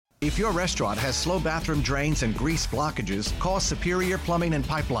If your restaurant has slow bathroom drains and grease blockages, call Superior Plumbing and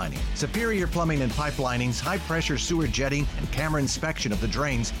Pipelining. Superior Plumbing and Pipelining's high-pressure sewer jetting and camera inspection of the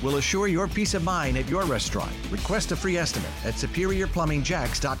drains will assure your peace of mind at your restaurant. Request a free estimate at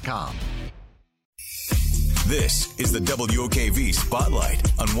SuperiorPlumbingJacks.com. This is the WOKV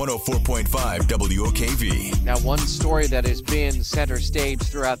Spotlight on 104.5 WOKV. Now, one story that has been center stage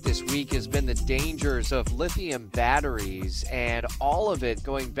throughout this week has been the dangers of lithium batteries, and all of it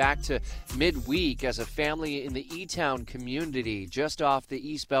going back to midweek as a family in the E-Town community just off the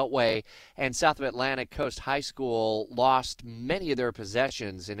East Beltway and south of Atlantic Coast High School lost many of their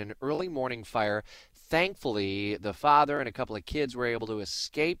possessions in an early morning fire. Thankfully, the father and a couple of kids were able to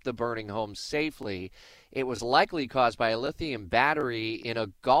escape the burning home safely. It was likely caused by a lithium battery in a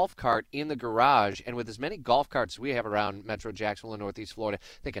golf cart in the garage. And with as many golf carts we have around Metro Jacksonville and Northeast Florida,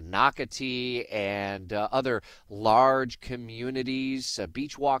 think of Nocatee and other large communities,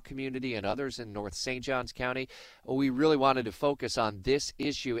 Beach Walk community and others in North St. Johns County, we really wanted to focus on this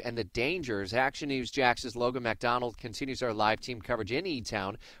issue and the dangers. Action News Jax's Logan McDonald continues our live team coverage in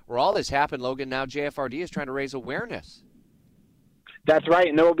E-Town, where all this happened. Logan, now JFRD is trying to raise awareness. That's right,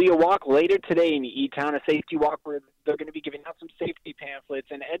 and there will be a walk later today in E-Town, a safety walk where they're going to be giving out some safety pamphlets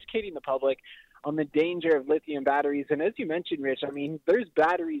and educating the public on the danger of lithium batteries. And as you mentioned, Rich, I mean, there's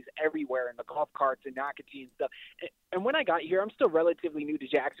batteries everywhere in the golf carts and Nocatee and stuff. And when I got here, I'm still relatively new to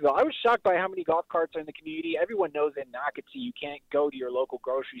Jacksonville. I was shocked by how many golf carts are in the community. Everyone knows in Nocatee you can't go to your local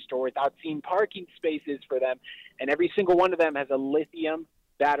grocery store without seeing parking spaces for them, and every single one of them has a lithium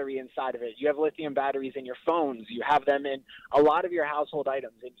battery inside of it. You have lithium batteries in your phones. You have them in a lot of your household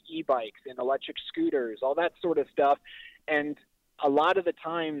items, in e-bikes, in electric scooters, all that sort of stuff. And a lot of the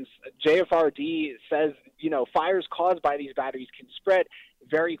times, JFRD says, fires caused by these batteries can spread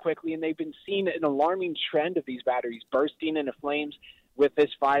very quickly, and they've been seeing an alarming trend of these batteries bursting into flames, with this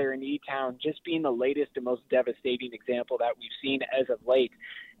fire in E-Town just being the latest and most devastating example that we've seen as of late.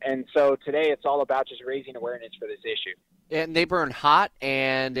 And so today it's all about just raising awareness for this issue. And they burn hot,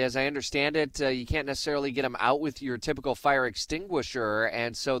 and as I understand it, you can't necessarily get them out with your typical fire extinguisher.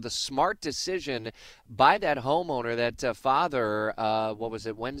 And so the smart decision by that homeowner, that father,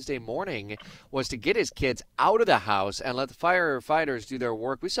 Wednesday morning, was to get his kids out of the house and let the firefighters do their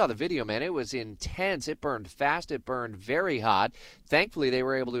work. We saw the video, man. It was intense. It burned fast. It burned very hot. Thankfully, they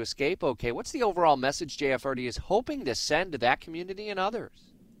were able to escape okay. What's the overall message JFRD is hoping to send to that community and others?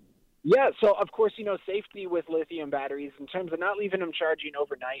 Yeah, so of course, safety with lithium batteries in terms of not leaving them charging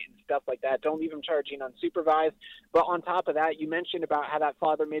overnight and stuff like that. Don't leave them charging unsupervised. But on top of that, you mentioned about how that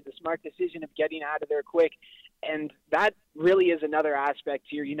father made the smart decision of getting out of there quick. And that really is another aspect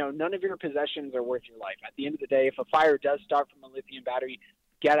here. None of your possessions are worth your life. At the end of the day, if a fire does start from a lithium battery,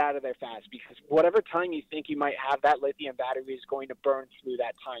 get out of there fast, because whatever time you think you might have, that lithium battery is going to burn through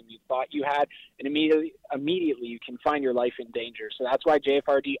that time you thought you had, and immediately you can find your life in danger. So that's why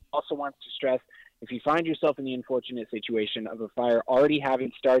JFRD also wants to stress, if you find yourself in the unfortunate situation of a fire already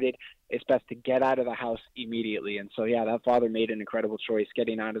having started, it's best to get out of the house immediately. And so, yeah, that father made an incredible choice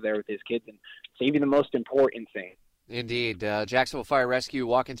getting out of there with his kids and saving the most important thing. Indeed. Jacksonville Fire Rescue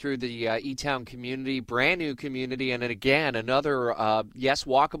walking through the E-Town community, brand new community, and again, another,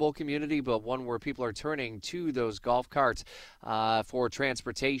 walkable community, but one where people are turning to those golf carts for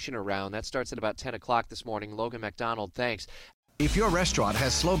transportation around. That starts at about 10 o'clock this morning. Logan McDonald, thanks. If your restaurant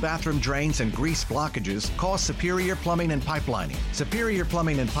has slow bathroom drains and grease blockages, call Superior Plumbing and Pipelining. Superior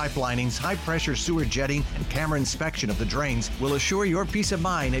Plumbing and Pipelining's high-pressure sewer jetting and camera inspection of the drains will assure your peace of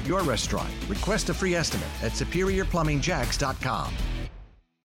mind at your restaurant. Request a free estimate at SuperiorPlumbingJacks.com.